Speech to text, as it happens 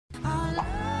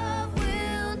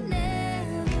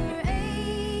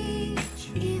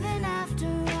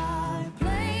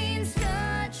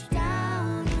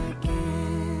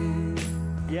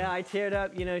I teared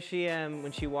up. You know, she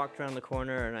when she walked around the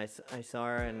corner and I saw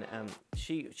her, and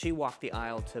she walked the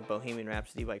aisle to Bohemian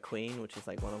Rhapsody by Queen, which is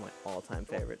like one of my all-time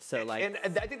favorites. So like, and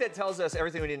I think that tells us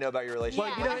everything we need to know about your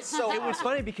relationship. Well, you know, it was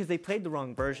funny because they played the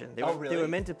wrong version. They were, really? They were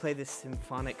meant to play this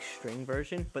symphonic string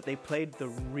version, but they played the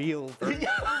real version.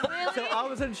 Really? So all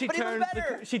of a sudden she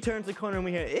turns the corner and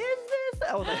we hear, "Is this?"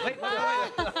 I was like,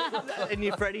 wait.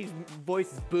 And Freddie's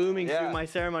voice is booming through my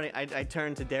ceremony. I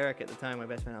turned to Derek at the time, my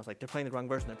best friend. I was like, "They're playing the wrong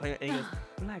version. They're playing it." And he goes,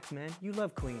 "Relax, man. You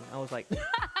love Queen." I was like,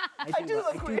 I do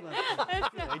love Queen.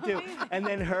 I do. And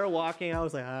then her walking, I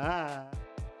was like, ah.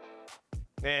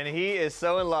 And he is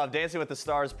so in love. Dancing with the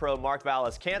Stars pro Mark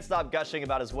Ballas can't stop gushing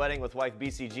about his wedding with wife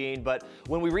BC Jean. But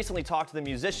when we recently talked to the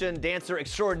musician, dancer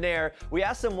extraordinaire, we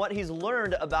asked him what he's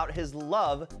learned about his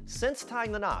love since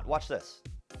tying the knot. Watch this.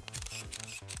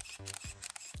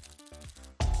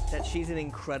 That she's an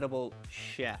incredible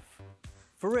chef.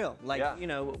 For real. Like, you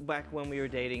know, back when we were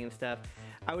dating and stuff,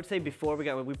 I would say before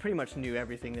we pretty much knew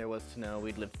everything there was to know.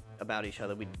 We'd lived about each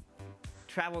other. We'd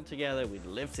traveled together, we'd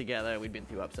lived together, we'd been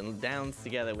through ups and downs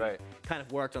together. We kind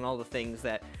of worked on all the things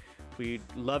that we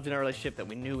loved in our relationship that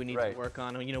we knew we needed to work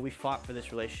on. And, you know, we fought for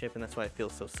this relationship, and that's why it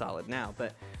feels so solid now.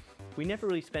 But we never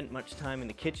really spent much time in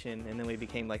the kitchen, and then we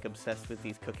became like obsessed with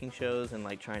these cooking shows and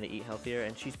like trying to eat healthier.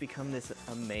 And she's become this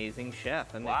amazing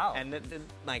chef. And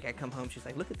like I come home, she's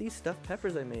like, "Look at these stuffed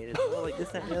peppers I made. It's all like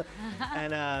this, that, and the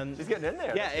other." And she's getting in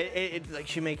there. Yeah, like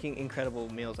she's making incredible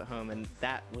meals at home, and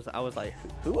I was like,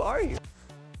 "Who are you?"